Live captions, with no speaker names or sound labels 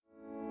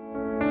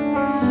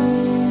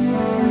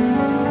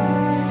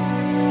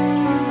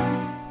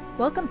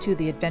Welcome to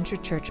the Adventure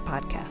Church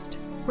podcast.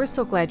 We're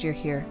so glad you're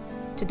here.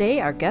 Today,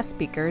 our guest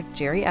speaker,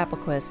 Jerry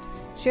Applequist,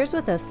 shares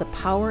with us the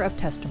power of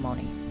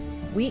testimony.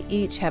 We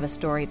each have a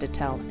story to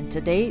tell, and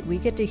today we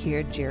get to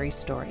hear Jerry's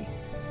story.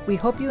 We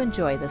hope you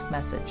enjoy this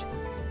message.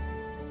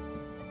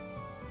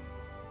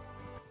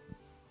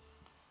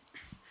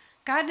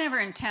 God never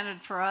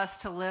intended for us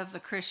to live the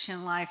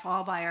Christian life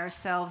all by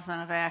ourselves in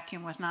a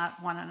vacuum with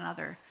not one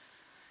another.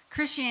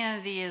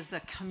 Christianity is a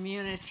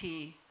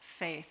community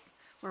faith.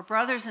 We're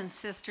brothers and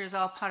sisters,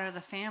 all part of the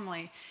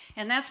family.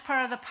 And that's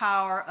part of the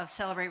power of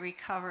Celebrate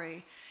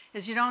Recovery,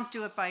 is you don't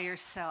do it by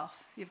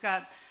yourself. You've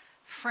got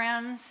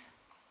friends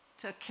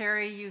to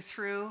carry you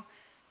through,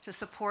 to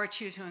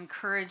support you, to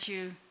encourage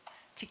you,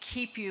 to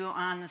keep you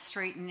on the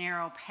straight and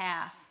narrow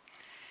path.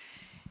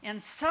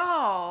 And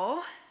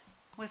so,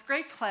 with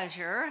great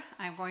pleasure,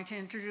 I'm going to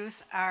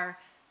introduce our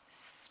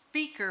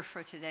speaker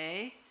for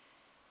today,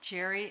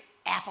 Jerry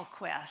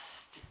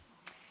Applequist.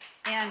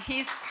 And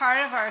he's part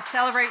of our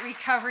Celebrate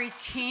Recovery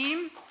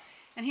team,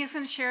 and he's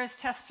going to share his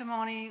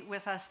testimony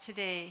with us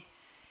today.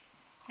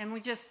 And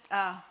we just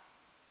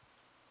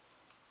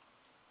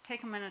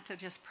take a minute to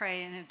just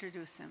pray and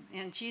introduce him.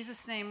 In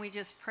Jesus' name, we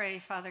just pray,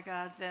 Father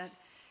God, that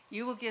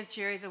you will give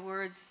Jerry the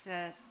words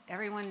that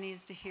everyone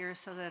needs to hear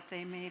so that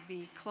they may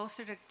be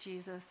closer to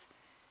Jesus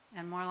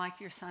and more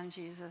like your son,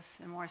 Jesus,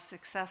 and more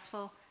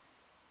successful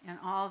in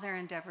all their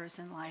endeavors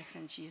in life.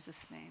 In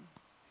Jesus' name,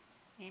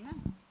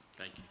 amen.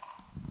 Thank you.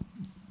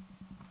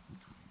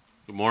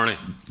 Good morning.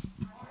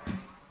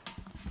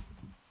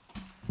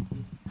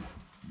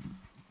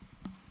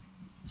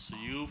 So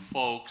you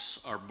folks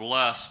are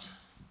blessed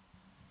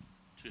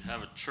to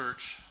have a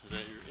church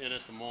that you're in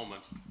at the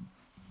moment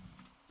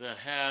that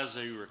has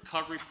a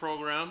recovery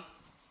program.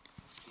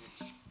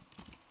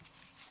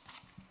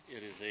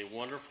 It is a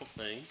wonderful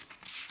thing.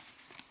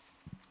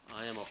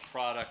 I am a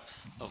product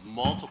of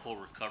multiple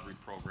recovery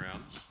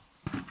programs.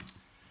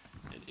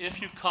 And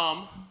if you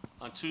come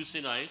on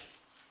Tuesday night,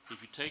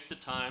 if you take the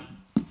time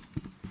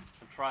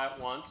and try it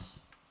once,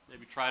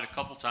 maybe try it a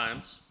couple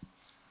times,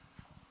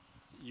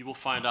 you will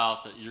find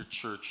out that your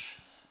church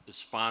is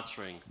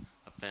sponsoring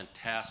a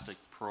fantastic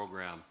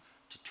program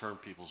to turn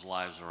people's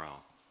lives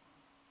around.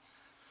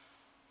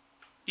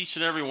 Each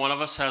and every one of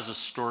us has a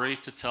story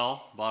to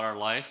tell about our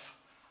life.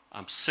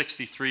 I'm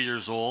 63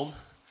 years old,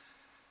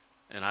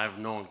 and I've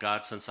known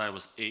God since I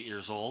was 8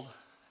 years old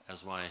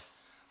as my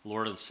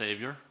Lord and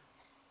Savior.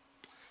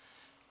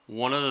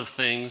 One of the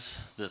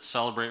things that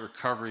Celebrate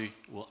Recovery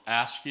will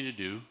ask you to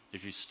do,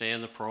 if you stay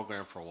in the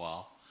program for a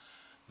while,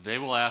 they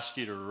will ask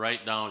you to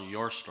write down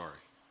your story,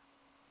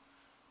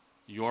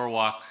 your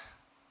walk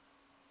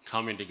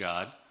coming to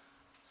God,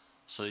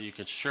 so that you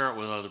can share it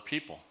with other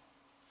people.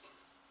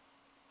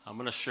 I'm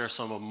going to share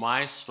some of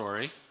my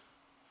story.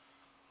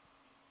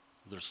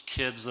 There's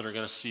kids that are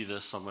going to see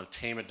this, so I'm going to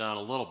tame it down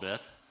a little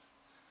bit.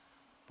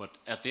 But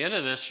at the end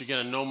of this, you're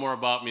going to know more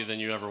about me than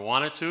you ever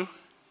wanted to.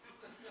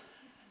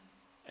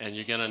 And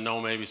you're going to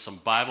know maybe some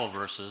Bible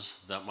verses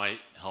that might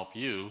help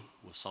you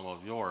with some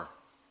of your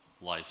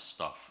life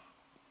stuff.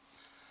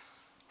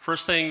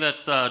 First thing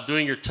that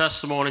doing your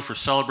testimony for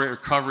Celebrate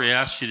Recovery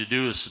asks you to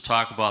do is to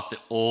talk about the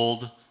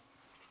old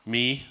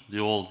me, the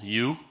old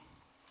you.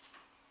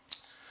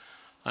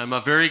 I'm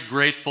a very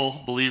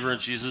grateful believer in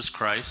Jesus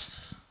Christ.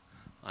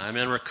 I'm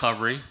in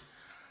recovery.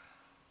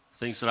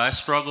 Things that I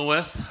struggle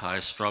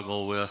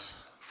with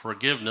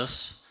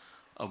forgiveness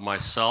of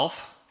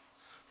myself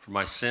for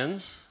my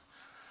sins.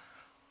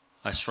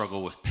 I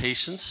struggle with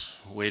patience,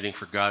 waiting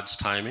for God's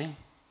timing.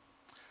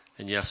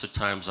 And yes, at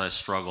times I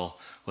struggle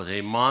with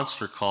a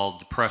monster called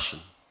depression.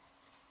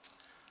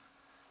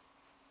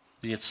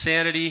 The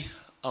insanity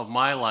of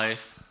my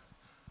life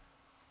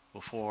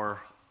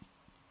before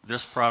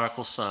this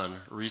prodigal son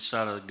reached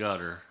out of the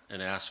gutter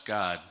and asked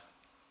God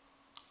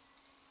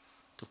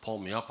to pull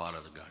me up out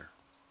of the gutter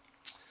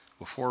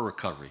before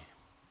recovery.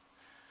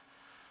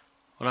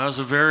 When I was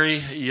a very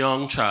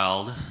young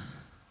child,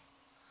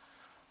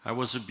 I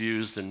was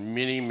abused in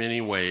many, many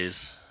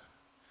ways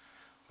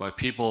by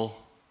people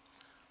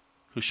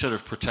who should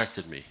have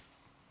protected me.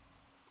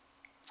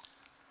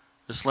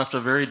 This left a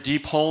very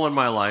deep hole in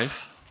my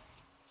life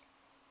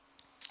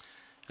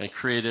and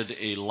created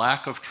a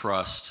lack of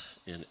trust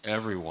in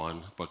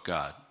everyone but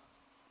God.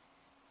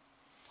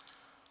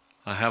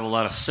 I have a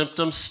lot of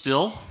symptoms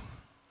still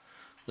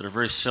that are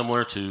very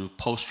similar to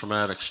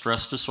post-traumatic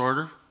stress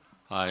disorder.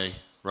 I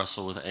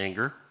wrestle with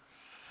anger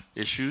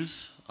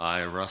issues.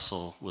 I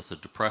wrestle with the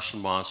depression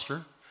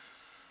monster.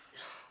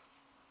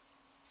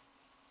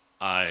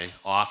 I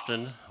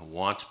often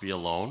want to be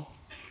alone.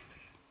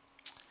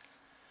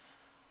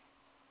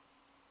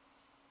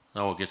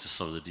 Now we'll get to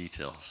some of the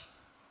details.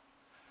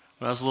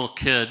 When I was a little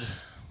kid,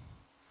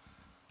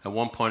 at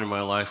one point in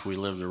my life, we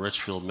lived in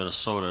Richfield,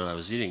 Minnesota. I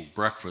was eating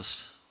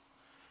breakfast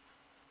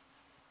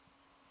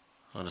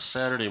on a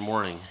Saturday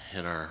morning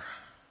in our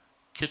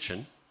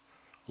kitchen,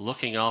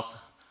 looking out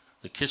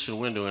the kitchen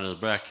window into the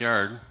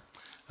backyard,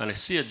 and I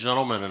see a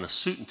gentleman in a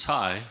suit and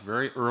tie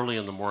very early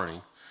in the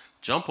morning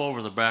jump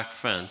over the back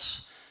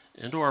fence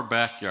into our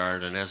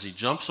backyard, and as he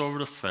jumps over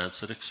the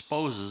fence, it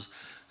exposes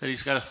that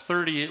he's got a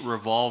 .38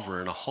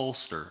 revolver in a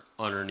holster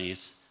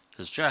underneath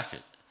his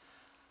jacket.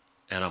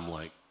 And I'm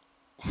like,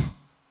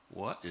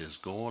 what is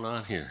going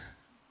on here?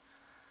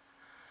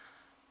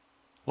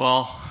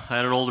 Well, I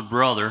had an older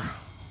brother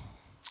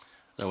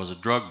that was a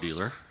drug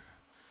dealer,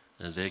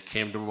 and they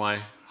came to my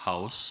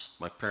house,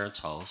 my parents'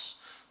 house,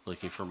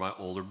 looking for my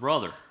older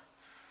brother.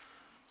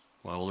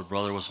 My older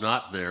brother was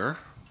not there.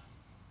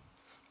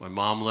 My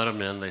mom let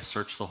him in. They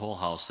searched the whole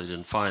house. They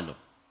didn't find him.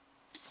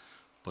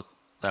 But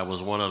that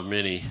was one of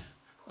many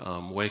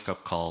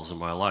wake-up calls in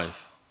my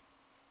life.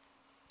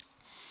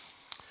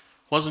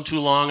 Wasn't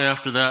too long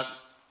after that,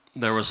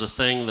 there was a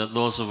thing that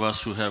those of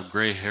us who have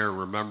gray hair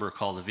remember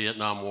called the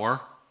Vietnam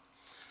War.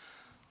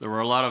 There were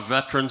a lot of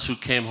veterans who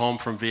came home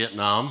from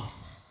Vietnam.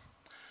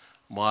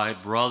 My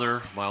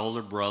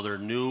older brother,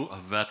 knew a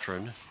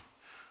veteran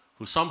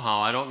who somehow,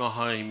 I don't know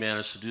how he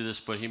managed to do this,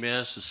 but he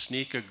managed to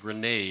sneak a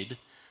grenade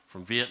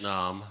from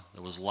Vietnam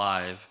that was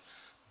live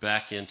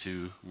back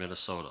into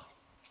Minnesota.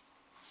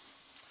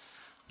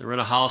 They were in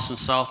a house in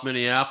South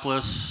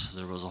Minneapolis.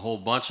 There was a whole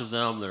bunch of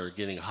them. They were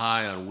getting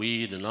high on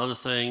weed and other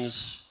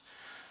things.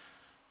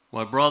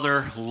 My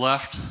brother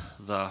left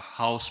the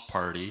house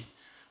party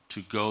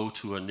to go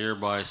to a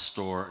nearby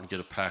store and get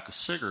a pack of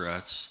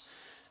cigarettes,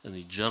 and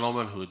the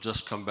gentleman who had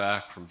just come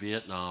back from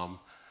Vietnam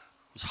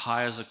was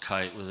high as a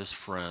kite with his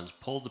friends,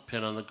 pulled the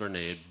pin on the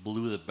grenade,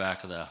 blew the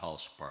back of that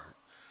house apart.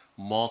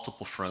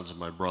 Multiple friends of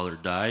my brother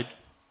died.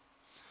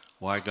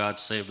 Why God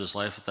saved his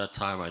life at that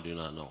time, I do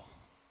not know.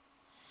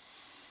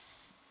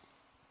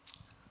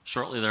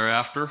 Shortly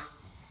thereafter,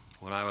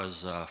 when I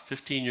was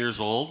 15 years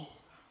old,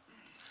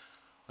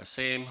 my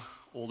same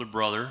older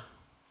brother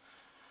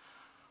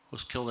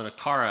was killed in a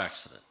car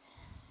accident.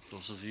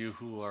 Those of you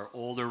who are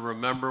older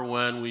remember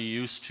when we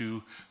used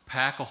to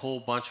pack a whole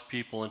bunch of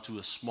people into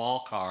a small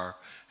car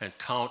and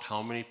count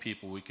how many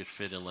people we could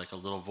fit in like a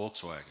little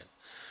Volkswagen.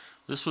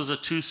 This was a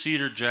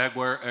two-seater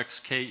Jaguar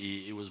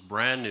XKE. It was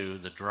brand new.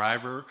 The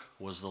driver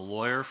was the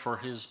lawyer for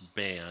his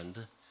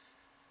band,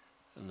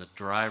 and the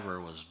driver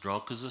was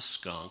drunk as a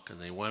skunk, and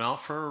they went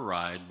out for a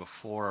ride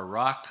before a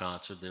rock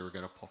concert they were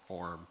going to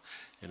perform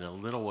in a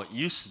little what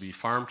used to be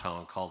farm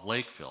town called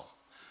Lakeville.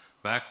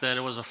 Back then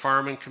it was a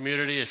farming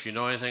community. If you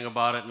know anything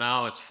about it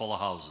now, it's full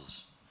of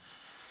houses.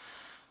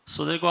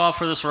 So they go out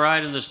for this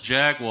ride in this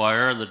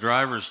Jaguar, and the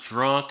driver's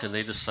drunk, and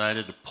they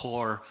decided to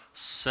pour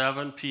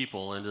 7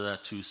 people into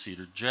that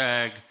two-seater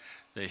Jag.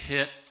 They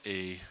hit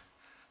a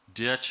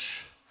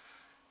ditch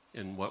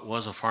in what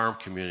was a farm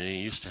community.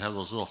 You used to have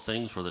those little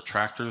things where the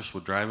tractors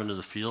would drive into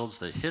the fields.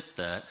 They hit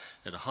that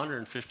at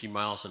 150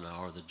 miles an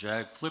hour. The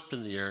Jag flipped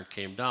in the air and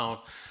came down.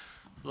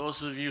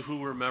 Those of you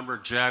who remember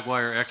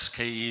Jaguar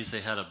XKEs,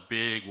 they had a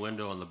big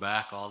window in the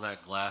back. All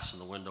that glass in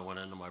the window went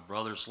into my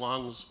brother's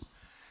lungs.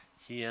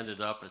 He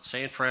ended up at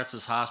St.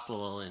 Francis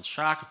Hospital in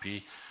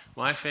Shakopee.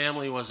 My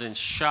family was in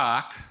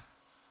shock.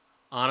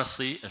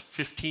 Honestly, at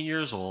 15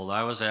 years old,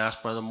 I was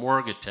asked by the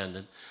morgue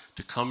attendant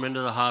to come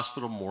into the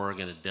hospital morgue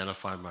and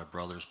identify my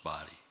brother's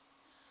body.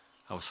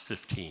 I was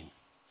 15.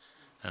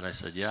 And I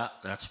said, yeah,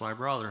 that's my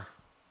brother.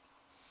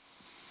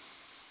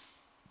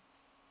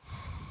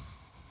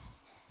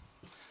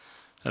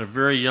 At a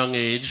very young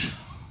age,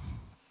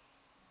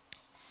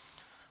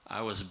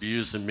 I was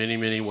abused in many,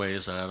 many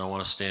ways that I don't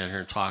want to stand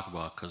here and talk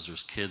about because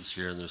there's kids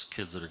here and there's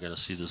kids that are going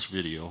to see this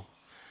video.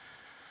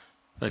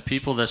 By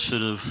people that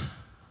should have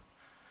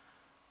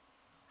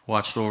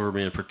watched over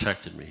me and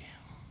protected me.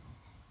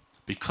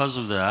 Because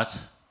of that,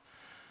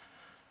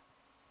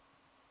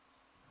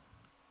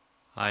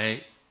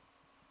 I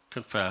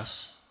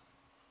confess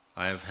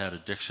I have had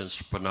addictions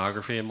to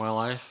pornography in my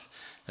life,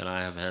 and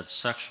I have had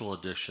sexual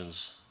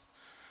addictions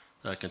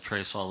that I can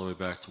trace all the way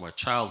back to my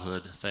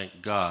childhood.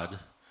 Thank God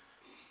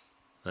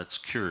that's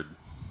cured.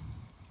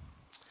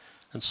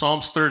 In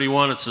Psalms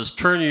 31, it says,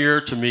 "Turn your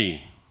ear to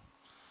me."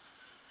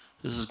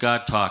 This is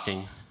God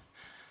talking,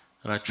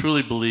 and I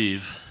truly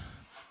believe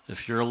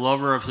if you're a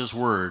lover of his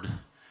word,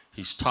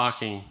 he's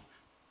talking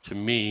to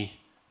me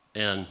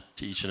and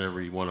to each and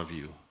every one of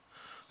you.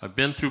 I've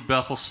been through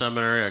Bethel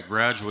Seminary. I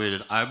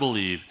graduated. I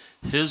believe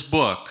his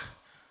book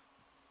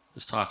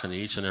is talking to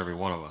each and every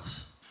one of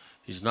us.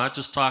 He's not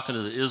just talking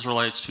to the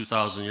Israelites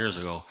 2,000 years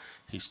ago.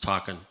 He's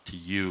talking to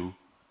you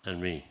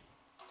and me.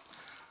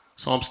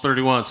 Psalms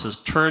 31 says,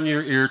 "Turn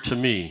your ear to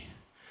me.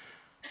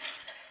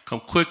 Come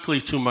quickly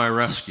to my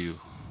rescue.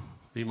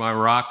 Be my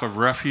rock of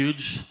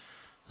refuge,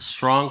 a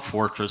strong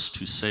fortress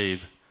to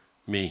save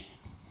me.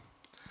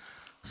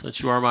 Since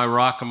you are my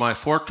rock and my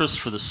fortress,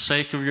 for the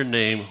sake of your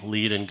name,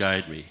 lead and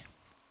guide me."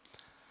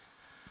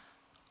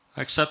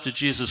 I accepted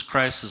Jesus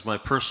Christ as my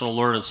personal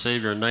Lord and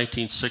Savior in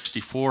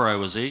 1964. I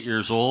was 8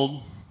 years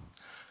old.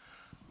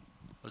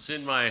 I was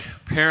in my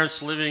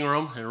parents' living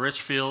room in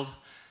Richfield,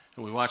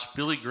 and we watched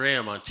Billy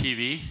Graham on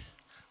TV.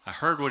 I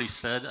heard what he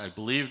said. I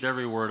believed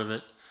every word of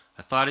it.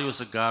 I thought he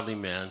was a godly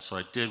man, so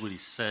I did what he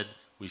said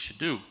we should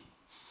do.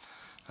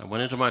 I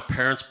went into my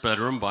parents'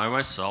 bedroom by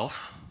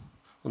myself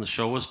when the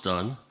show was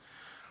done.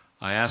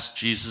 I asked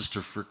Jesus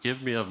to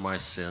forgive me of my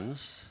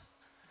sins,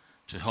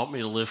 to help me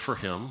to live for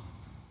him,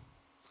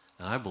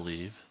 and I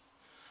believe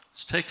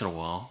it's taken a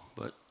while,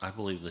 but I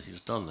believe that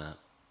he's done that.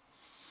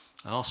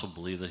 I also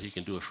believe that he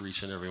can do it for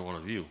each and every one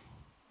of you.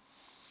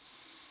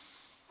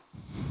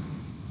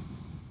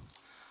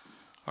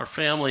 Our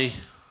family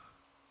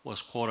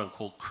was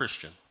quote-unquote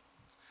Christian.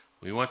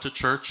 We went to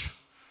church.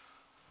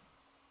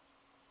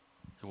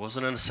 It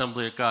wasn't an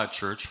Assembly of God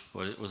church,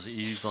 but it was an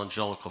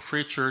evangelical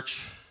free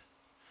church.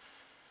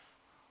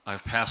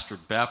 I've pastored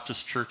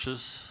Baptist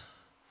churches.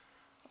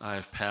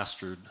 I've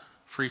pastored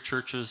free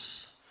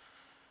churches.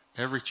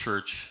 Every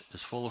church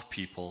is full of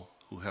people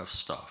who have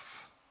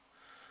stuff.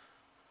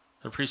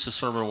 I preached a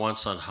sermon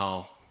once on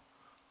how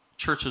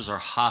churches are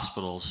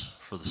hospitals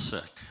for the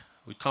sick.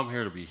 We come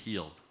here to be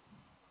healed.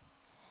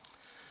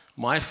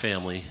 My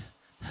family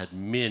had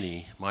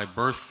my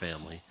birth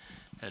family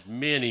had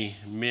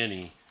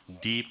many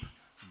deep,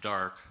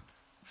 dark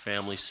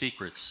family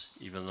secrets,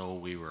 even though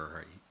we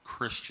were a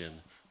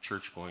Christian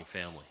church-going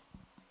family.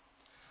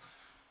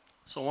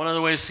 So one of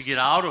the ways to get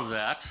out of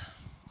that,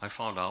 I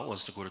found out,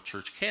 was to go to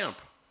church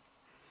camp.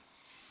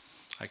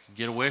 I could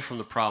get away from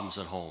the problems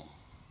at home.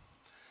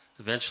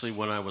 Eventually,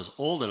 when I was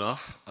old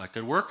enough, I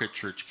could work at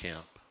church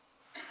camp.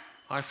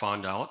 I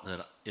found out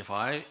that if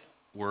I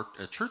worked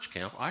at church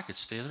camp, I could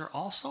stay there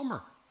all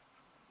summer.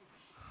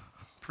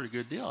 Pretty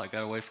good deal. I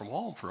got away from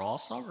home for all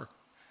summer.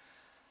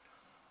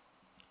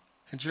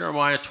 In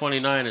Jeremiah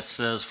 29, it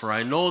says, "For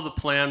I know the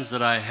plans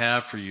that I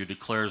have for you,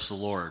 declares the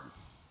Lord."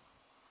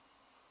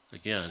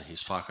 Again,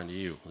 he's talking to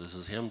you. This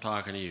is him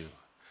talking to you.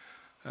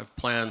 "I have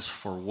plans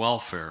for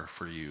welfare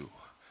for you,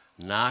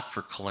 not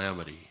for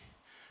calamity,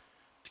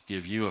 to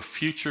give you a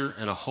future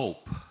and a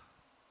hope.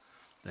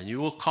 Then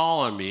you will call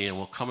on me and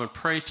will come and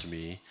pray to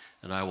me,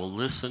 and I will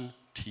listen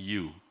to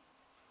you.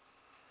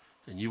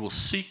 And you will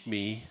seek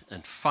me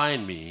and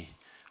find me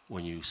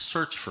when you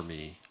search for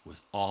me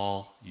with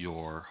all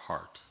your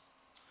heart."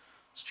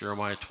 It's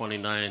Jeremiah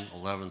 29,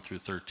 11 through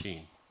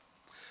 13.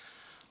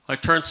 I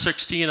turned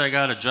 16, I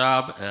got a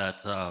job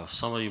at,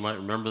 some of you might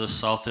remember this,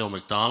 Southdale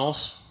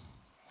McDonald's.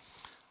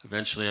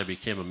 Eventually I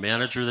became a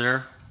manager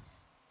there.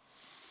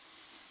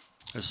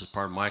 This is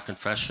part of my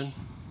confession.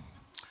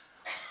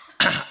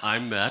 I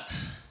met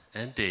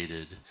and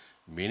dated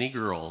many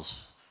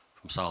girls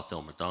from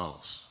Southdale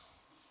McDonald's.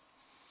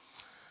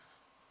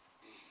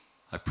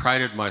 I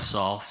prided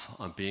myself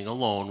on being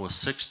alone with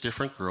 6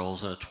 different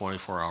girls in a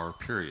 24-hour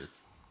period.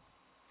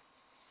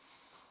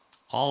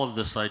 All of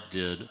this I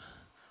did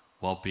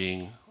while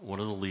being one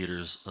of the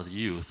leaders of the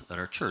youth at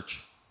our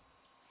church.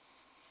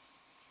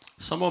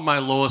 Some of my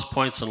lowest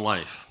points in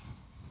life.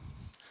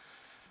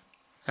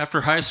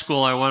 After high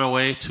school, I went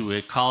away to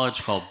a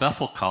college called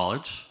Bethel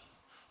College.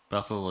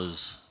 Bethel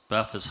is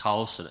Beth is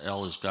house and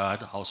El is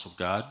God, house of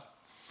God.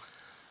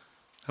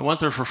 I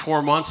went there for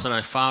 4 months and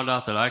I found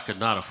out that I could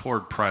not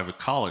afford private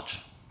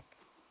college.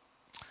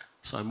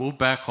 So I moved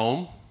back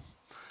home.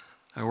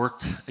 I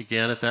worked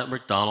again at that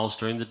McDonald's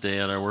during the day,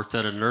 and I worked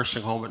at a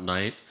nursing home at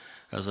night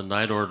as a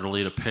night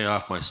orderly to pay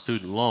off my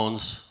student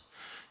loans.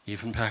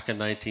 Even back in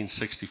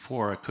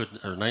 1974,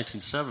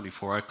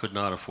 1974, I could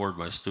not afford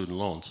my student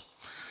loans.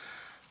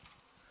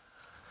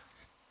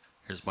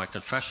 Here's my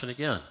confession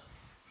again.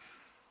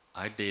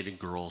 I dated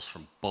girls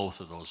from both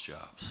of those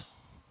jobs.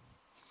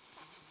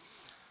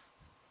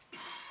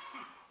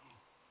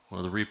 One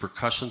of the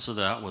repercussions of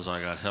that was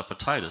I got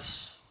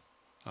hepatitis.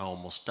 I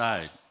almost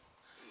died.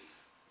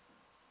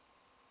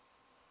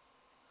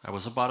 I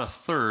was about a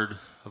third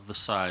of the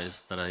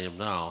size that I am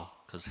now,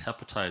 because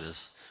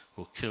hepatitis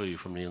will kill you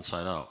from the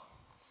inside out.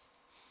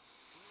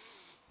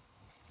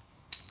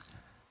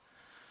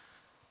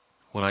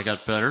 When I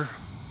got better,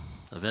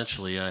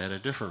 eventually I had a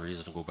different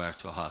reason to go back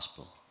to a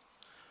hospital.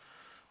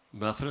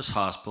 Methodist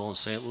Hospital in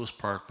St. Louis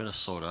Park,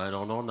 Minnesota. I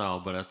don't know now,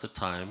 but at the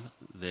time,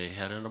 they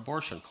had an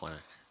abortion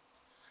clinic.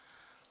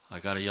 I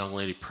got a young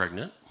lady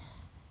pregnant.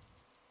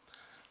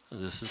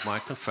 This is my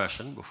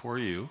confession before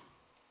you.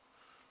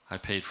 I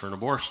paid for an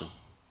abortion.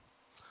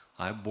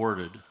 I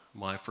aborted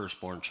my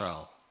firstborn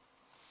child.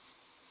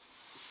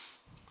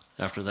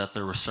 After that,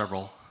 there were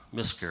several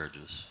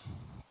miscarriages.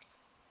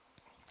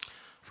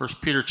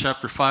 1 Peter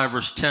chapter 5,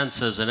 verse 10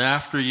 says, "And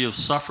after you have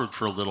suffered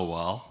for a little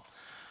while,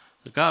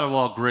 the God of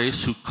all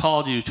grace, who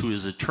called you to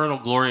his eternal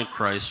glory in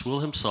Christ,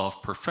 will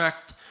himself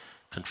perfect,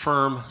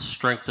 confirm,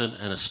 strengthen,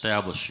 and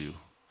establish you."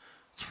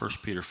 It's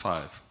 1 Peter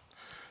 5.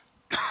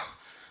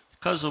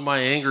 Because of my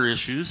anger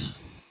issues,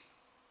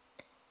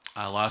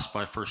 I lost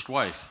my first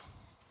wife.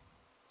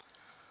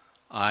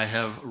 I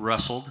have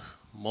wrestled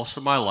most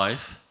of my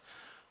life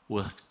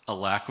with a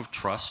lack of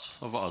trust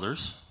of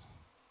others,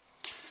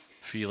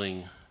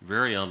 feeling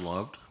very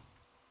unloved.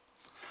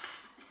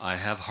 I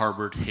have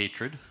harbored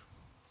hatred.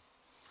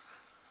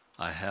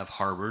 I have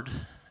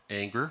harbored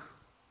anger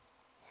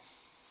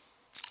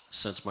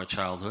since my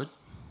childhood.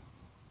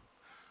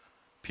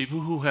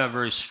 People who have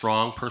very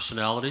strong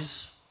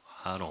personalities,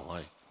 I don't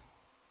like.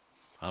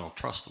 I don't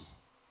trust them.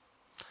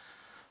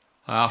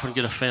 I often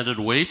get offended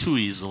way too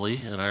easily,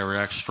 and I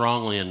react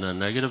strongly in a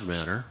negative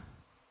manner.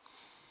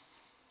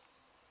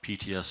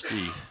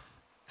 PTSD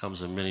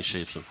comes in many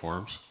shapes and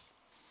forms.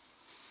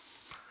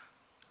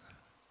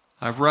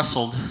 I've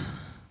wrestled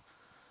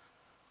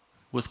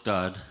with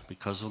God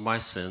because of my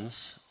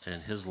sins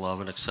and his love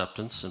and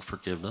acceptance and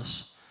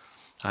forgiveness.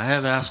 I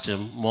have asked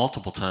him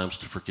multiple times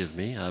to forgive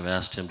me. I've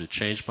asked him to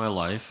change my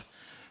life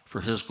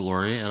for his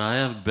glory, and I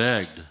have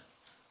begged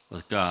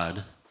with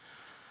God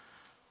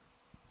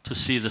to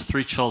see the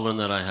 3 children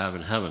that I have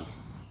in heaven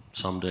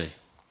someday.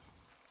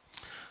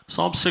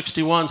 Psalm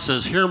 61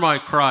 says, "Hear my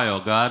cry, O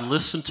God,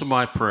 listen to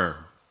my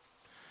prayer."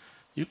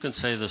 You can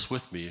say this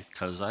with me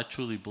because I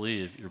truly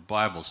believe your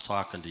Bible's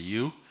talking to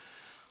you,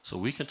 so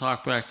we can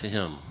talk back to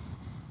him.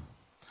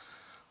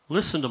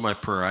 Listen to my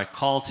prayer. I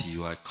call to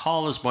you. I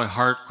call as my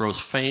heart grows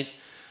faint.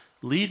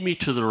 Lead me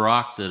to the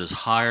rock that is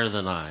higher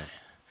than I.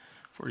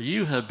 For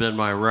you have been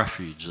my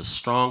refuge, a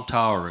strong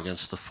tower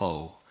against the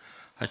foe.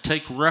 I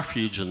take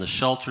refuge in the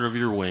shelter of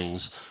your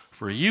wings,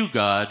 for you,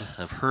 God,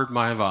 have heard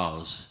my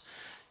vows.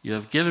 You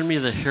have given me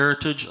the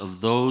heritage of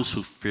those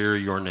who fear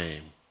your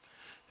name.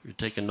 If you're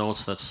taking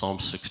notes, that's Psalm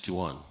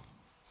 61.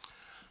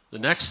 The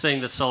next thing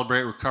that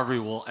Celebrate Recovery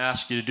will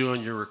ask you to do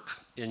in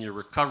your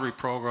recovery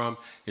program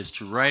is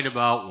to write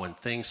about when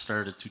things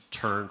started to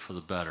turn for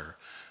the better.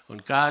 When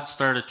God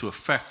started to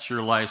affect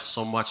your life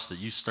so much that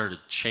you started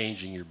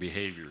changing your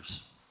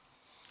behaviors.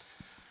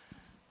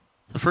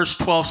 The first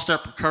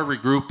 12-step recovery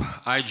group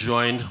I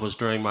joined was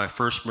during my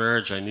first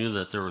marriage. I knew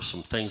that there were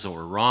some things that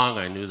were wrong.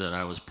 I knew that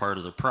I was part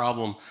of the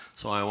problem,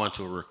 so I went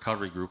to a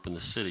recovery group in the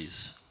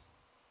cities.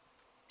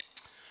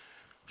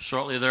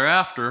 Shortly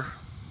thereafter,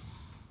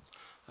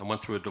 I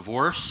went through a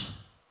divorce.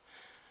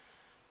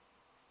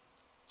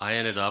 I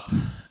ended up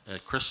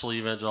at Crystal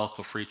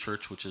Evangelical Free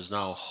Church, which is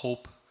now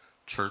Hope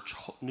Church,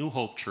 New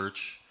Hope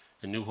Church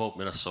in New Hope,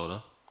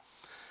 Minnesota.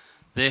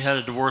 They had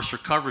a divorce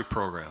recovery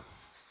program.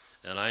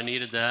 And I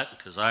needed that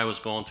because I was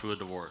going through a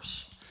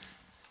divorce.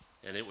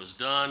 And it was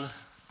done.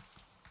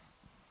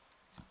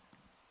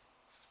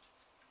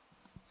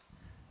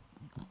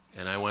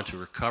 And I went to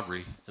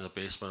recovery in the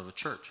basement of a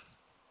church.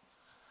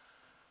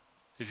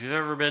 If you've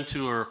ever been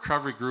to a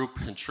recovery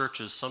group in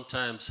churches,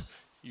 sometimes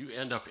you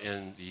end up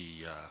in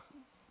the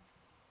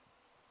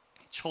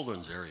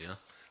children's area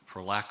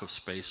for lack of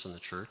space in the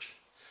church.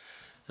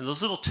 And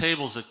those little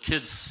tables that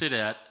kids sit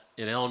at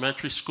in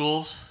elementary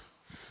schools,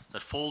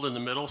 that fold in the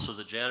middle so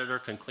the janitor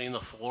can clean the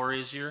floor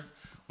easier.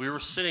 We were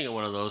sitting at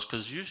one of those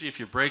because usually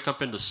if you break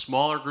up into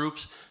smaller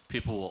groups,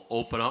 people will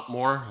open up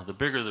more. The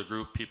bigger the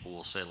group, people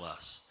will say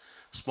less.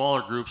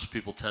 Smaller groups,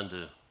 people tend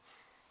to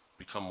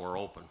become more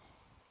open.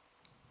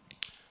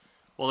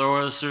 Well, there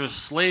was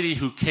this lady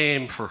who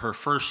came for her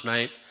first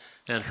night,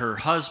 and her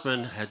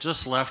husband had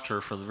just left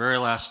her for the very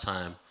last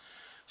time.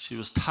 She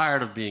was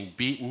tired of being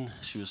beaten.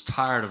 She was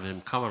tired of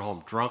him coming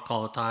home drunk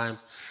all the time.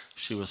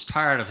 She was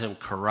tired of him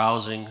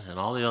carousing and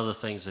all the other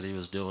things that he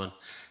was doing,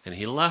 and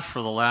he left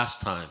for the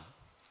last time.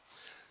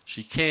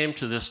 She came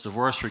to this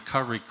divorce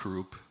recovery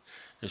group,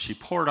 and she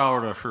poured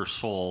out of her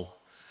soul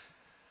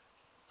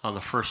on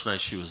the first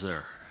night she was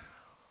there.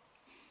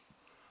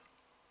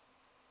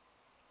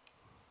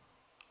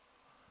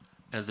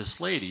 And this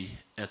lady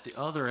at the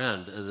other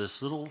end of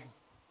this little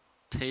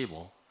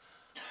table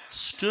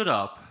stood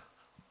up,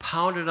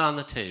 pounded on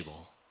the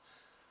table,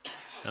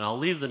 and I'll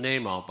leave the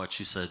name out, but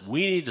she said,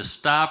 "We need to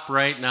stop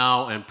right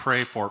now and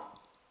pray for..."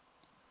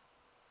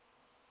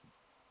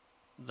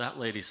 That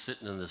lady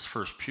sitting in this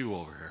first pew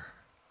over here.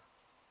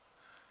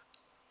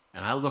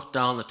 And I looked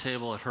down the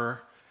table at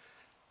her,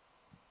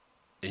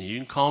 and you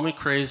can call me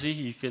crazy,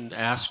 you can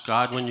ask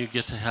God when you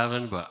get to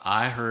heaven, but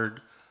I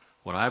heard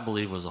what I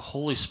believe was the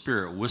Holy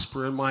Spirit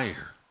whisper in my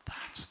ear,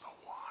 "That's the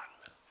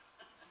one."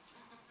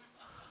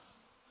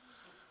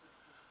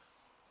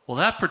 Well,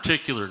 that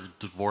particular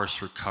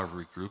divorce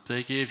recovery group,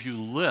 they gave you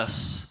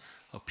lists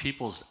of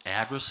people's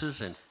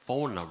addresses and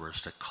phone numbers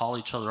to call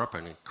each other up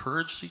and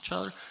encourage each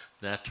other.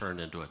 That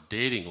turned into a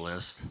dating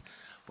list,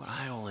 but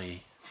I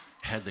only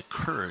had the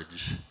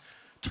courage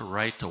to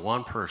write to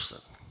one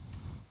person.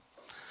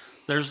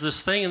 There's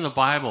this thing in the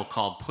Bible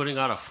called putting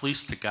out a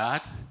fleece to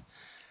God.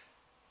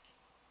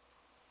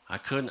 I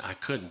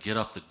couldn't get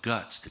up the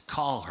guts to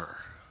call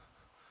her,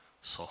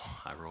 so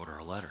I wrote her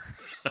a letter.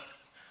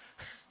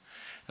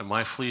 And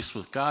my fleece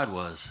with God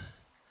was,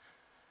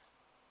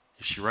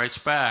 if she writes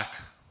back,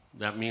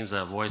 that means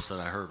that voice that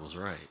I heard was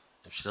right.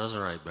 If she doesn't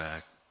write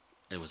back,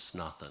 it was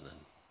nothing,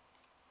 and,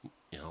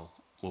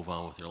 move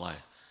on with your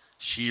life.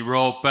 She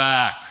wrote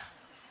back.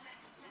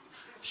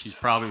 She's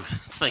probably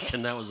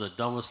thinking that was the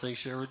dumbest thing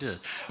she ever did,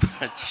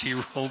 but she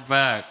wrote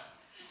back.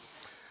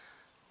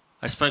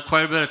 I spent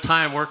quite a bit of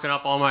time working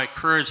up all my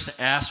courage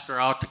to ask her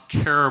out to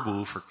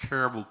Caribou for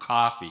Caribou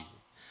coffee.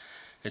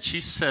 And she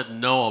said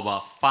no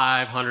about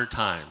 500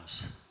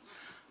 times.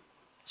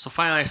 So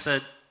finally I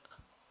said,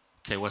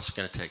 "Okay, what's it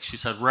going to take?" She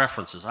said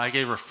references. I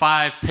gave her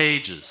 5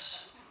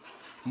 pages,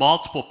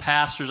 multiple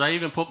pastors. I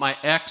even put my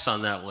ex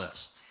on that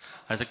list.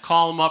 I said,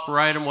 "Call them up,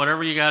 write them,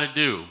 whatever you got to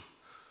do.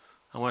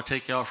 I want to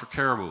take you out for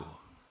Caribou."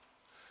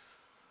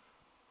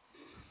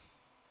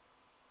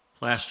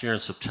 Last year in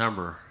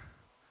September,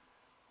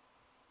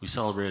 we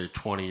celebrated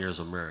 20 years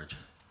of marriage.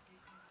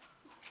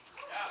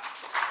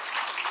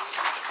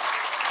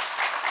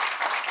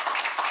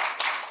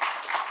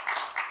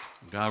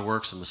 God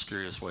works in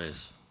mysterious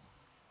ways.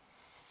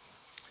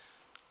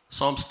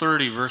 Psalms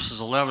 30, verses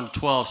 11 to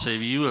 12 say,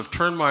 "You have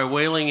turned my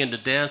wailing into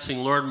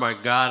dancing. Lord my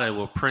God, I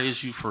will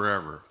praise you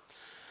forever."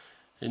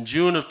 In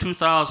June of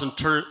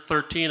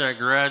 2013, I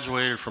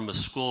graduated from a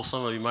school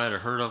some of you might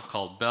have heard of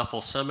called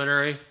Bethel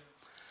Seminary.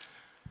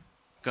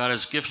 God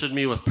has gifted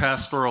me with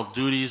pastoral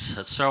duties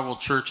at several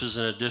churches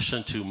in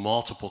addition to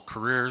multiple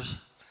careers.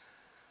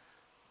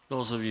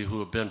 Those of you who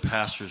have been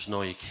pastors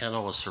know you can't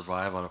always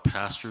survive on a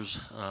pastor's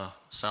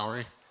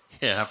salary.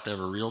 You have to have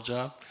a real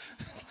job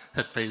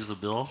that pays the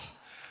bills.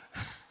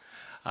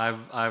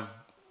 I've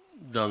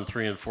done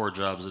 3 and 4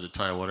 jobs at a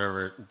time,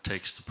 whatever it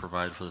takes to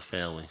provide for the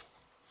family.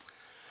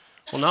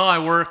 Well, now I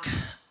work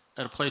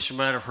at a place you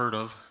might have heard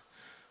of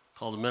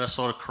called the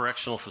Minnesota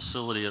Correctional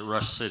Facility at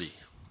Rush City.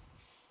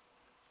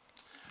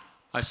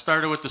 I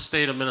started with the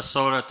state of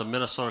Minnesota at the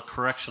Minnesota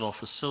Correctional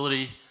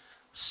Facility,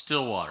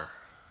 Stillwater.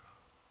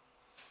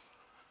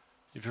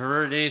 If you've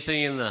heard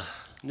anything in the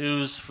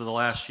news for the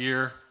last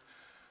year,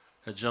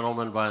 a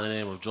gentleman by the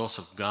name of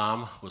Joseph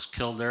Gahm was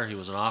killed there. He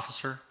was an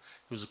officer.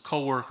 He was a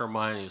co-worker of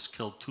mine. He was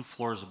killed 2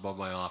 floors above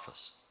my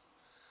office.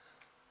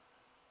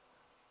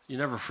 You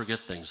never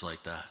forget things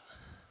like that,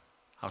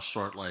 how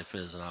short life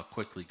is and how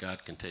quickly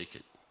God can take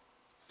it.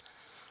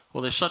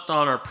 Well, they shut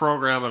down our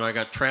program, and I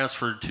got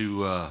transferred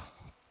to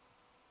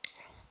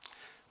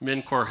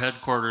MinCorps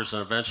headquarters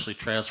and eventually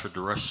transferred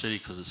to Rush City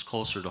because it's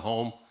closer to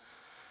home.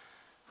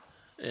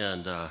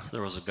 And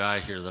there was a guy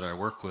here that I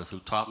work with who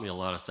taught me a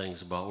lot of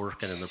things about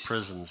working in the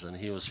prisons, and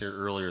he was here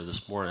earlier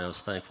this morning. I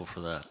was thankful for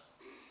that.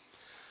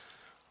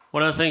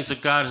 One of the things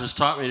that God has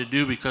taught me to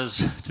do,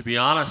 because to be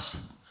honest,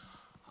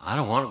 I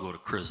don't want to go to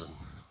prison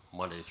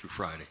Monday through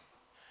Friday.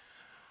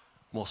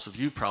 Most of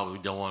you probably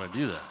don't want to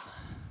do that.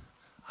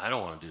 I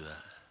don't want to do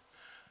that.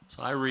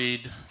 So I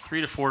read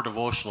 3 to 4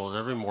 devotionals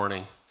every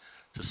morning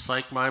to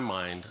psych my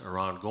mind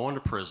around going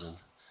to prison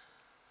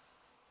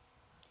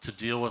to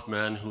deal with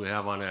men who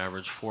have on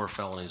average 4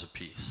 felonies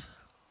apiece.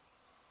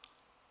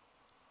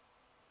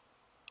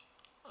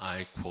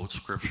 I quote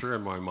scripture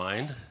in my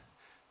mind.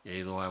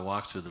 "Yea, though I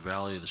walk through the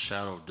valley of the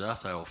shadow of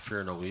death, I will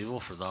fear no evil,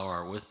 for thou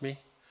art with me."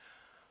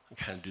 I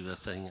kind of do that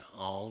thing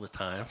all the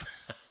time.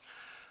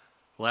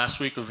 Last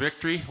week of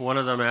Victory, one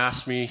of them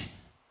asked me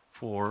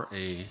for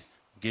a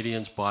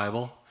Gideon's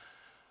Bible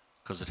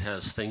because it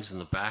has things in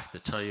the back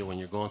that tell you when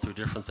you're going through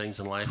different things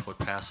in life what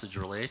passage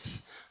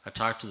relates. I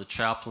talked to the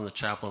chaplain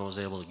was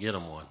able to get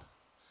him one.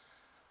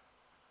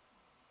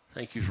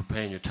 Thank you for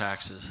paying your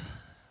taxes.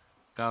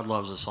 God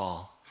loves us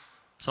all.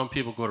 Some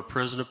people go to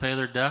prison to pay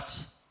their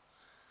debts.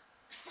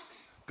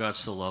 God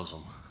still loves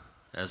them,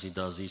 as he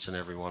does each and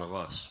every one of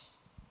us.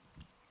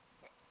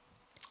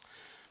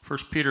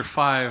 1 Peter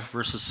 5,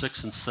 verses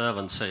 6 and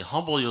 7 say,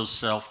 "Humble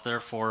yourself,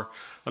 therefore,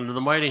 under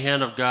the mighty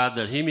hand of God,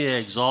 that he may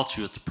exalt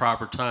you at the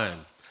proper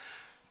time,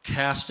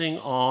 casting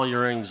all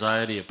your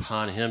anxiety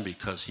upon him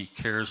because he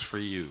cares for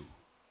you."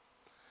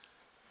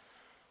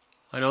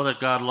 I know that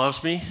God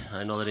loves me.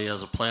 I know that he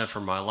has a plan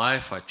for my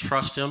life. I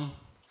trust him.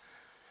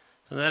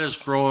 And that has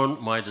grown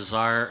my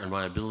desire and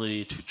my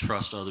ability to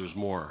trust others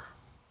more.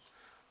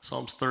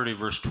 Psalms 30,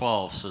 verse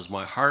 12 says,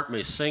 "My heart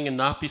may sing and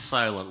not be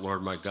silent,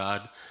 Lord my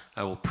God.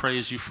 I will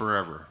praise you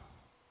forever."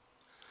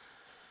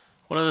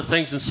 One of the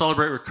things in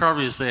Celebrate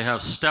Recovery is they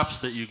have steps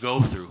that you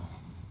go through.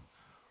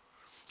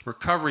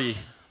 Recovery,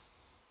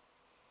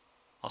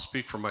 I'll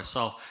speak for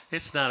myself,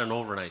 it's not an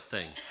overnight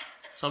thing.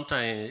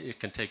 Sometimes it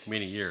can take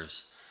many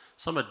years.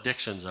 Some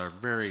addictions are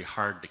very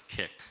hard to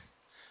kick.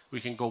 We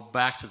can go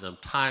back to them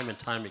time and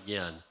time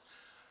again.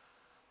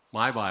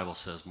 My Bible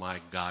says, my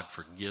God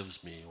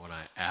forgives me when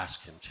I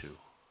ask him to,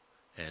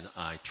 and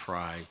I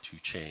try to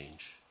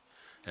change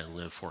and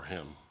live for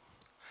him.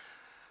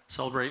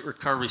 Celebrate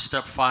Recovery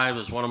Step 5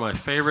 is one of my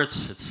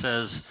favorites. It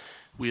says,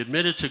 "We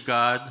admitted to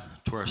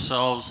God, to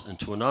ourselves, and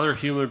to another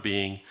human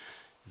being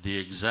the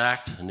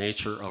exact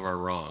nature of our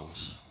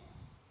wrongs."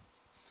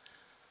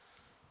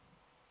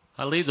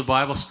 I lead the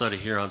Bible study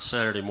here on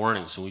Saturday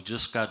mornings, and we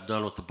just got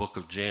done with the book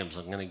of James.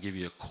 I'm going to give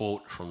you a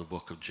quote from the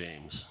book of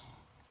James.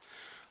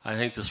 I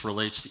think this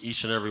relates to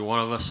each and every one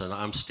of us, and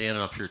I'm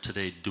standing up here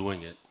today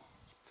doing it.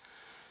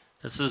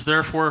 It says,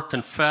 "Therefore,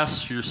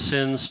 confess your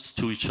sins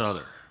to each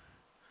other."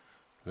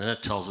 And then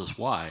it tells us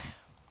why.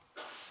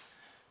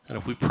 And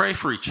if we pray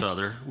for each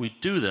other, we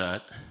do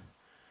that.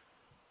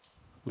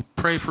 We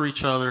pray for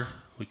each other,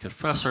 we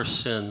confess our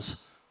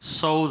sins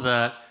so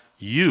that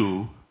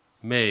you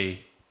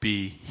may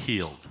be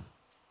healed.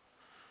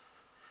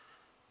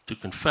 To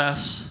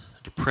confess,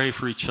 to pray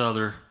for each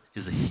other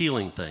is a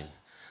healing thing.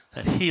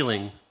 That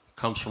healing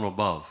comes from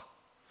above.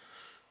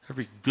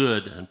 Every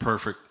good and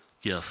perfect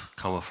gift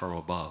cometh from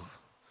above.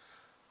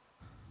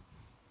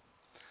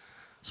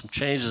 Some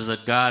changes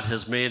that God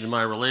has made in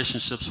my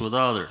relationships with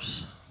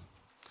others.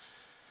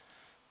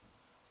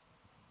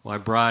 My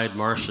bride,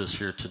 Marcia, is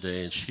here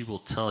today, and she will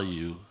tell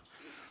you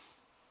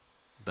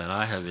that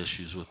I have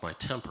issues with my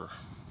temper.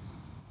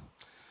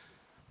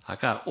 I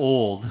got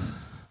old.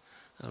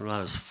 I'm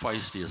not as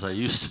feisty as I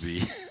used to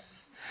be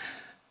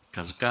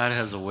because God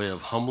has a way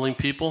of humbling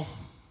people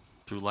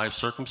through life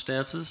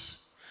circumstances.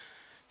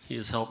 He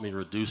has helped me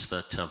reduce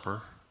that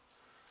temper.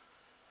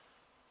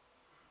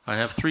 I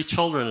have 3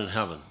 children in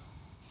heaven.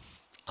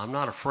 I'm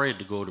not afraid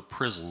to go to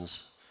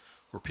prisons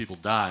where people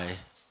die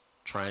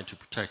trying to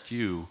protect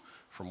you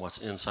from what's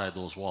inside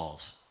those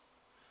walls.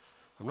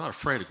 I'm not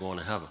afraid of going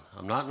to heaven.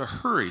 I'm not in a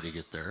hurry to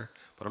get there,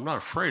 but I'm not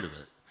afraid of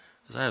it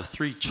because I have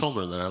 3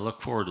 children that I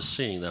look forward to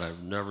seeing that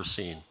I've never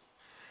seen.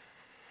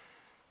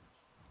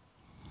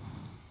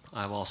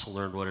 I've also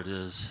learned what it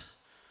is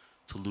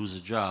to lose a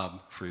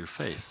job for your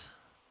faith,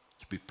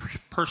 to be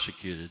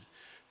persecuted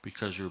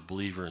because you're a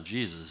believer in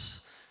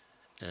Jesus,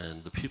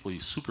 and the people you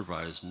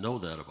supervise know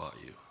that about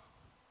you.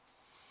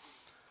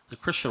 The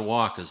Christian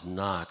walk is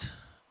not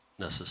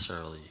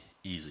necessarily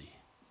easy.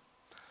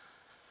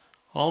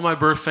 All my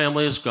birth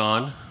family is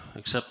gone,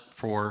 except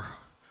for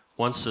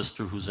one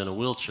sister who's in a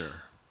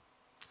wheelchair.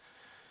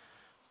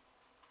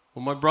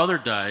 When my brother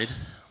died,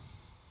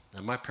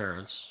 and my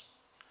parents,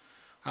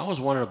 I always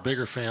wanted a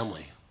bigger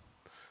family.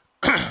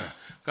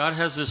 God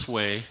has this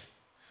way.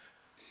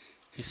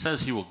 He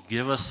says he will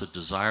give us the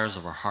desires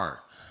of our heart.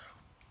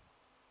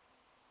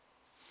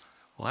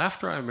 Well,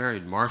 after I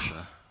married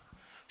Marcia,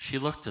 she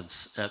looked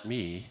at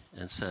me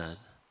and said,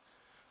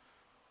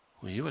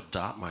 "Will you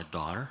adopt my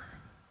daughter?"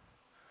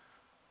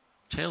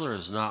 Taylor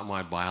is not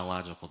my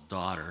biological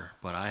daughter,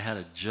 but I had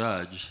a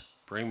judge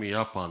bring me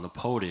up on the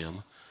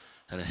podium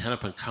at a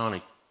Hennepin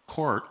County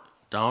court,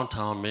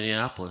 downtown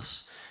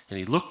Minneapolis, and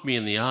he looked me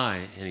in the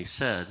eye and he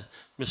said,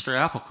 "Mr.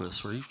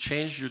 Applequist, you've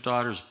changed your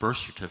daughter's birth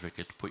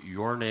certificate to put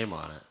your name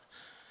on it."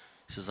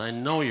 He says, "I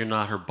know you're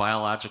not her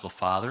biological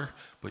father,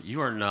 but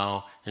you are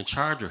now in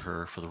charge of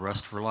her for the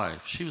rest of her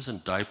life." She was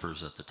in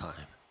diapers at the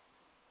time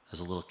as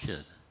a little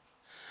kid.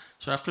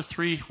 So after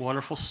 3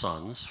 wonderful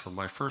sons from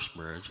my first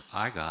marriage,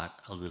 I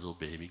got a little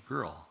baby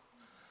girl,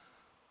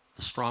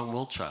 the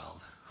strong-willed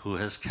child, who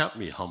has kept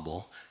me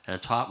humble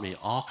and taught me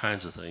all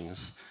kinds of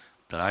things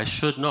that I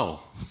should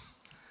know.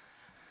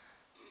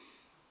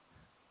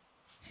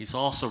 He's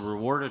also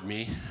rewarded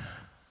me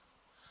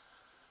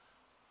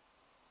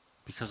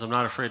because I'm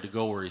not afraid to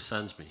go where he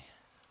sends me.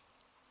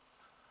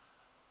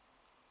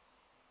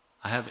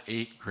 I have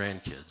 8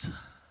 grandkids.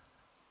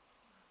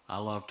 I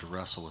love to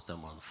wrestle with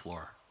them on the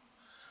floor.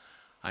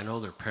 I know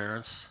their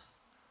parents.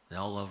 They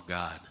all love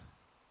God.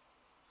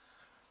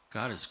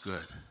 God is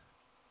good.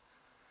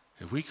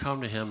 If we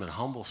come to him in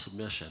humble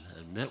submission,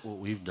 admit what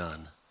we've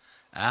done,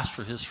 ask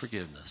for his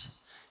forgiveness,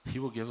 he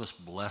will give us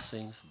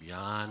blessings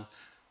beyond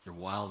your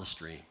wildest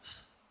dreams.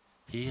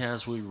 He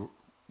has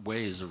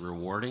ways of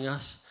rewarding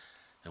us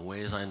in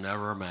ways I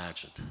never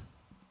imagined.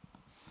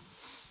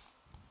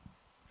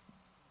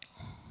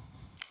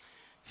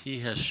 He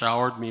has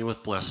showered me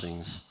with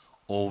blessings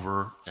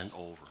over and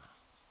over.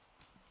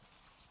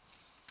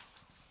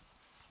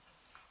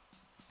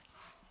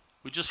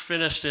 We just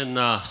finished in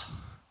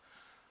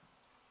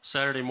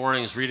Saturday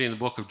mornings reading the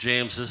book of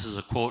James. This is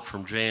a quote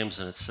from James,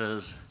 and it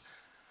says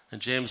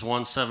in James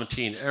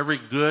 1:17, "Every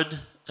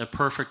good and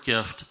perfect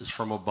gift is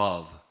from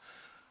above,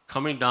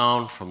 coming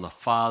down from the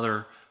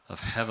Father of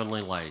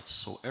heavenly lights."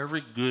 So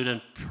every good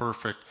and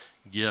perfect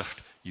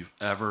gift you've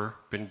ever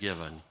been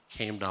given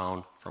came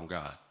down from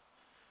God.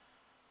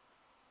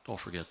 Don't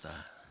forget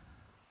that.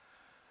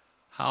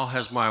 How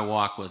has my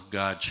walk with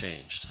God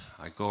changed?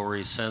 I go where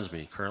he sends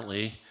me.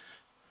 Currently,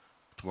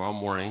 tomorrow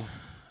morning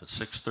at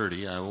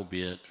 6:30, I will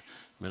be at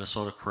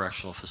Minnesota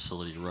Correctional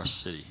Facility, Rush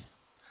City.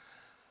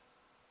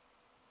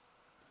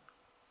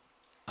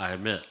 I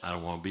admit I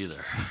don't want to be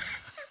there,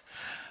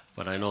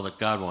 but I know that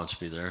God wants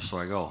me there, so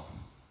I go.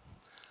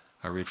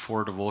 I read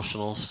 4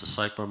 devotionals to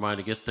psych my mind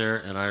to get there,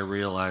 and I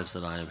realize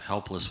that I am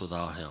helpless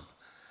without him.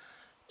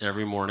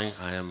 Every morning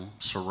I am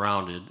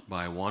surrounded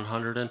by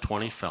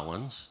 120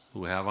 felons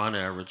who have on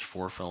average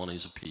 4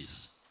 felonies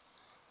apiece.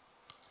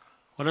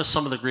 What are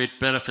some of the great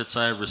benefits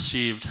I have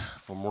received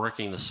from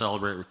working the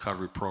Celebrate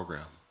Recovery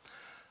program?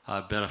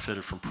 I've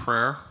benefited from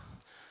prayer,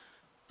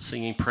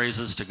 singing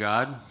praises to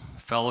God,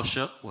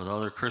 fellowship with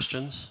other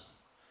Christians,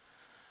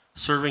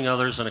 serving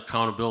others, and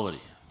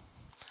accountability.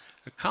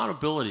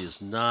 Accountability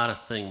is not a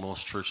thing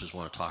most churches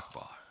want to talk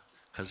about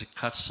because it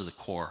cuts to the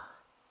core.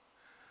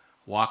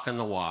 Walking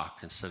the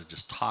walk instead of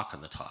just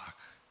talking the talk.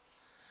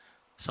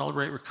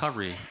 Celebrate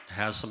Recovery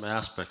has some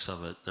aspects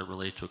of it that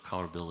relate to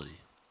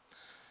accountability.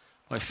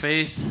 My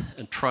faith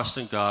and trust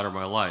in God are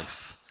my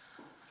life.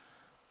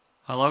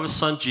 I love his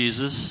son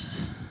Jesus,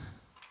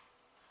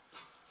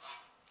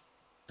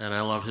 and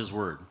I love his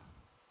word.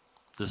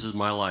 This is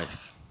my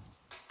life.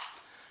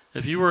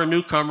 If you were a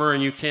newcomer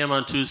and you came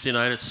on Tuesday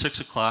night at 6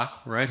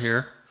 o'clock right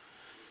here,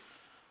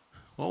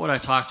 what would I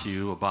talk to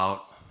you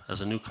about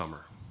as a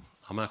newcomer?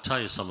 I'm going to tell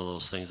you some of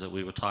those things that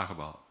we would talk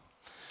about.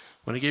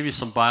 I'm going to give you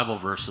some Bible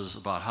verses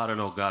about how to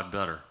know God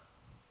better.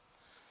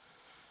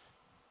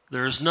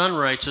 There is none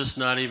righteous,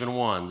 not even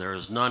one. There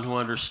is none who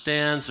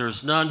understands. There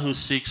is none who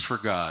seeks for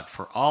God.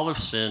 For all have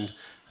sinned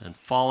and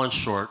fallen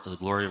short of the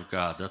glory of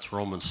God. That's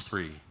Romans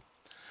 3.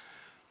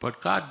 But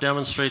God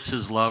demonstrates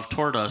his love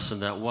toward us in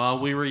that while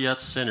we were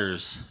yet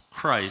sinners,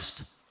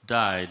 Christ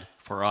died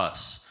for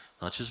us.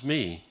 Not just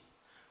me,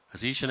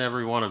 as each and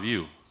every one of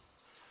you.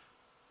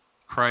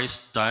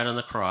 Christ died on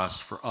the cross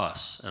for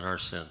us and our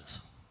sins.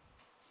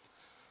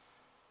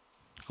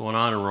 Going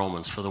on in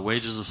Romans, for the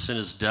wages of sin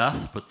is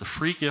death, but the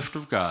free gift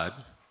of God,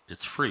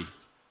 it's free,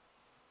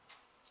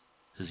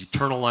 is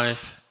eternal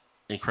life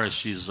in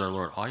Christ Jesus our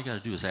Lord. All you got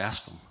to do is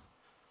ask him.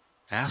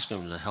 Ask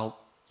him to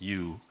help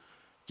you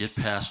get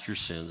past your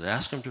sins.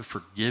 Ask him to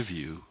forgive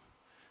you,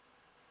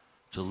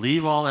 to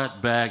leave all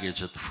that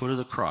baggage at the foot of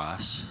the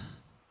cross,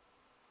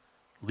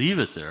 leave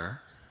it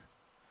there,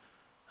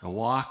 and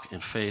walk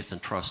in faith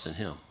and trust in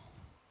him.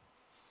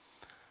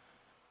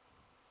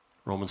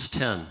 Romans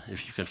 10,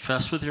 if you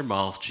confess with your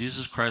mouth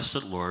Jesus Christ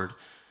as Lord,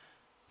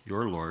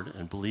 your Lord,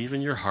 and believe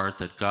in your heart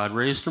that God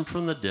raised him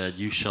from the dead,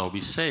 you shall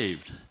be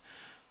saved.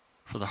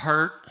 For the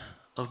heart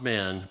of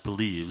man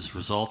believes,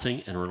 resulting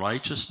in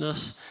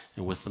righteousness,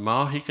 and with the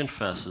mouth he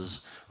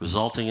confesses,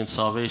 resulting in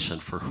salvation.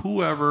 For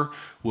whoever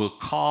will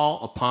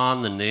call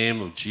upon the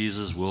name of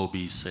Jesus will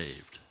be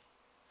saved.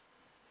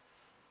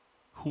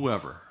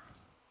 Whoever.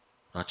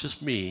 Not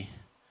just me,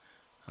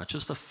 not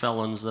just the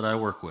felons that I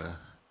work with,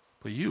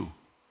 but you,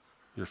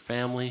 your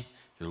family,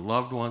 your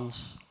loved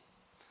ones.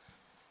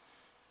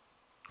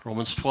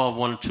 Romans 12,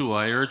 1 and 2,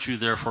 I urge you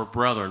therefore,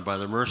 brethren, by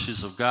the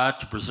mercies of God,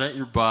 to present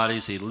your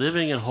bodies a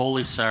living and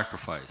holy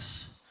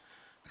sacrifice,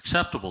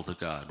 acceptable to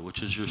God,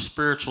 which is your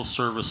spiritual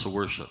service of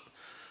worship.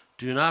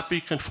 Do not be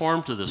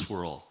conformed to this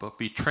world, but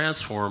be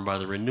transformed by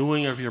the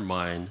renewing of your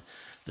mind,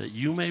 that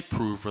you may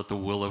prove what the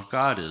will of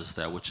God is,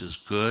 that which is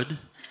good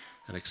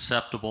and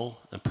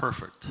acceptable and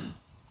perfect.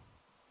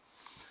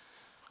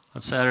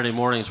 On Saturday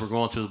mornings, we're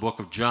going through the book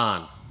of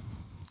John,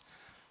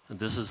 and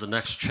this is the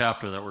next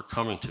chapter that we're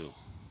coming to.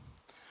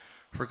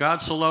 For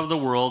God so loved the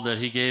world that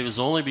he gave his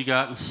only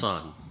begotten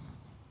Son,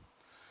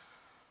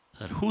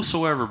 that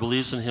whosoever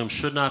believes in him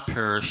should not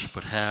perish,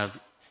 but have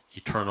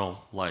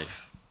eternal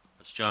life.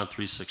 That's John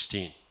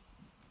 3:16.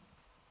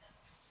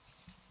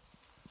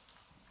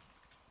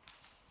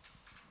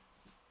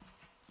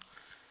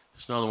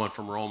 There's another one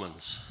from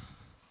Romans.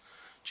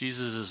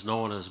 Jesus is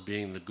known as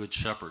being the good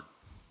shepherd.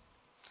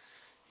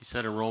 He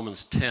said in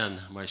Romans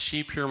 10, my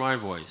sheep hear my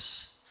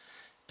voice,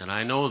 and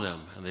I know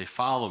them, and they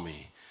follow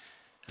me.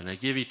 And I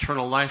give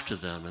eternal life to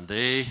them, and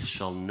they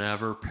shall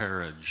never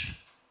perish.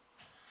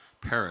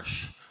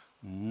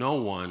 No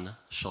one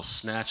shall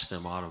snatch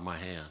them out of my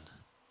hand.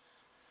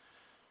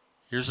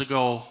 Years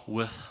ago,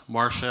 with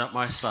Marcia at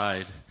my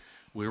side,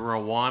 we were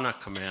Awana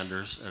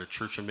commanders at a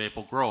church in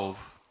Maple Grove,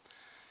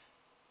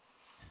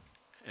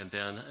 and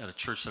then at a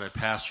church that I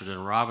pastored in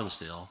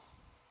Robbinsdale.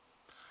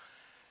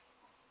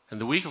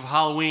 And the week of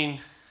Halloween,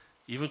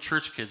 even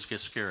church kids get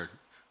scared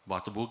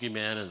about the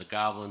boogeyman and the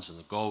goblins and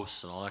the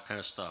ghosts and all that kind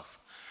of stuff.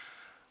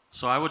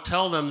 So I would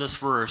tell them this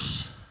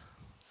verse,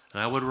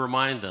 and I would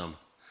remind them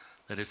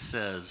that it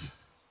says,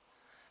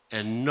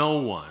 and no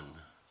one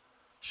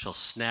shall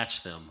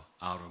snatch them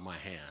out of my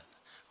hand.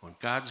 When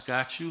God's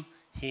got you,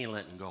 he ain't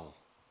letting go.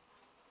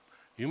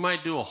 You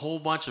might do a whole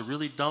bunch of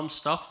really dumb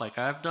stuff like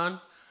I've done,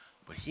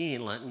 but he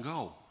ain't letting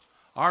go.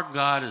 Our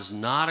God is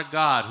not a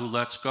God who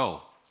lets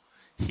go.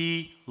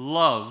 He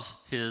loves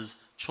his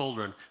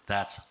children.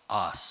 That's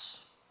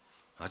us.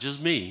 Not just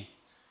me.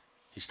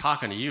 He's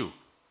talking to you.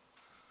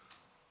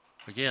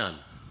 Again,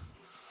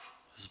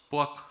 this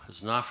book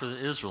is not for the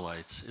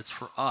Israelites. It's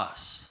for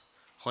us.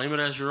 Claim it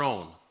as your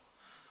own.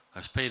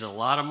 I've paid a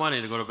lot of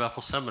money to go to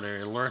Bethel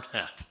Seminary and learn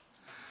that.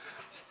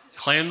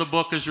 Claim the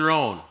book as your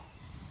own.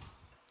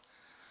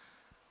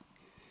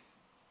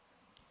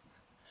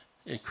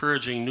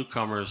 Encouraging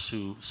newcomers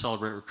who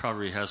celebrate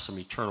recovery has some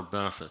eternal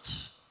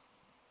benefits.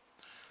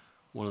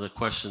 One of the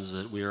questions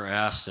that we are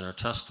asked in our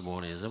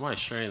testimony is, am I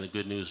sharing the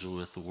good news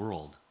with the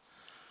world?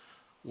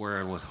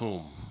 Where and with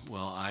whom?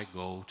 Well, I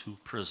go to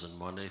prison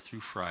Monday through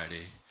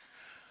Friday.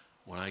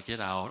 When I get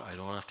out, I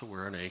don't have to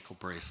wear an ankle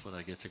bracelet.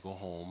 I get to go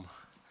home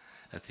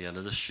at the end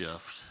of the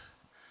shift.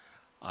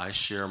 I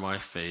share my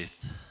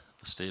faith.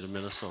 The state of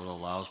Minnesota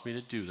allows me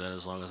to do that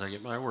as long as I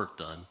get my work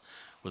done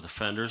with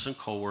offenders and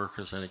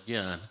coworkers. And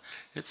again,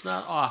 it's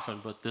not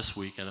often, but this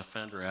week an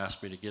offender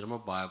asked me to get him a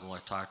Bible. I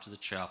talked to the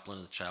chaplain,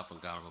 and the chaplain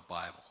got him a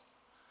Bible.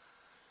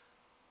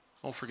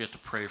 Don't forget to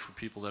pray for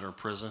people that are in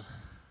prison.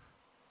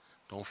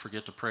 Don't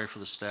forget to pray for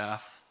the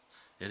staff.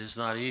 It is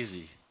not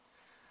easy,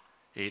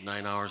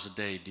 8-9 hours a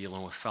day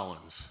dealing with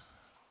felons.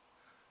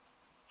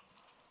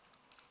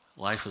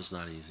 Life is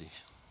not easy.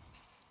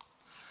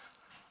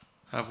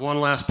 I have one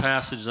last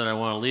passage that I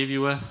want to leave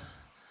you with.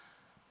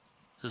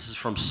 This is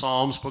from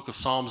Psalms. Book of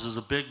Psalms is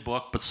a big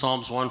book, but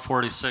Psalms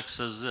 146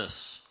 says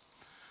this: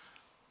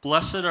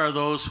 Blessed are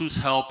those whose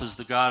help is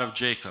the God of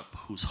Jacob,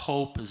 whose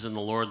hope is in the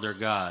Lord their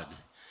God.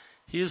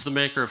 He is the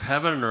maker of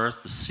heaven and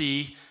earth, the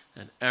sea,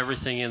 and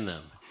everything in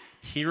them.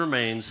 He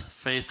remains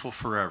faithful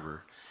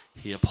forever.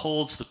 He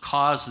upholds the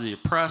cause of the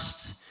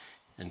oppressed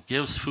and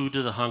gives food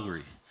to the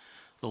hungry.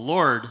 The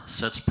Lord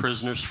sets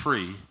prisoners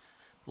free.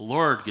 The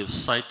Lord gives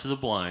sight to the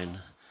blind.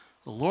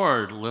 The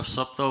Lord lifts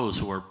up those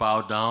who are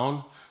bowed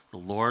down. The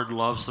Lord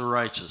loves the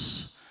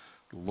righteous.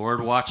 The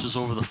Lord watches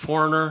over the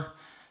foreigner,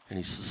 and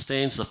he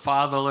sustains the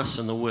fatherless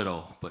and the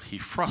widow, but he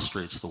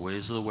frustrates the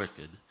ways of the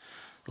wicked.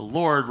 The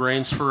Lord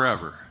reigns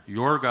forever,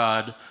 your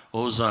God,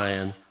 O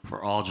Zion,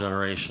 for all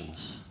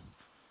generations.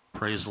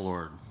 Praise the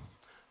Lord.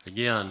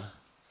 Again,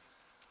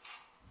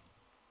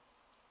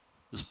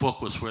 this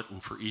book was written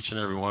for each and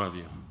every one of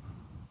you.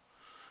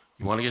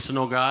 You want to get to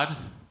know God?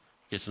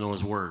 Get to know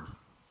his word.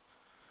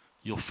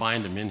 You'll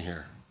find him in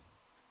here.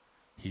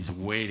 He's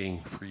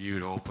waiting for you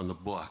to open the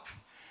book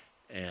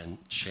and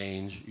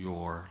change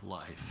your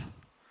life.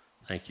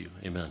 Thank you.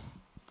 Amen.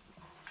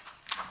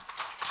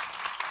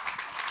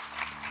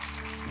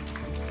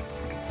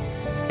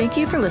 Thank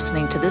you for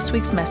listening to this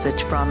week's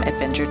message from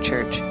Adventure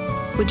Church.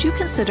 Would you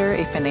consider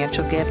a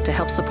financial gift to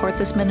help support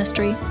this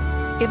ministry?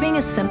 Giving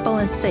is simple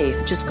and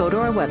safe. Just go to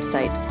our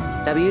website,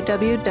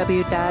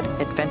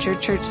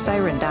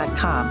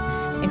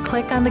 www.adventurechurchsiren.com, and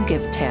click on the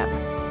Give tab.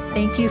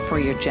 Thank you for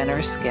your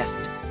generous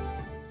gift.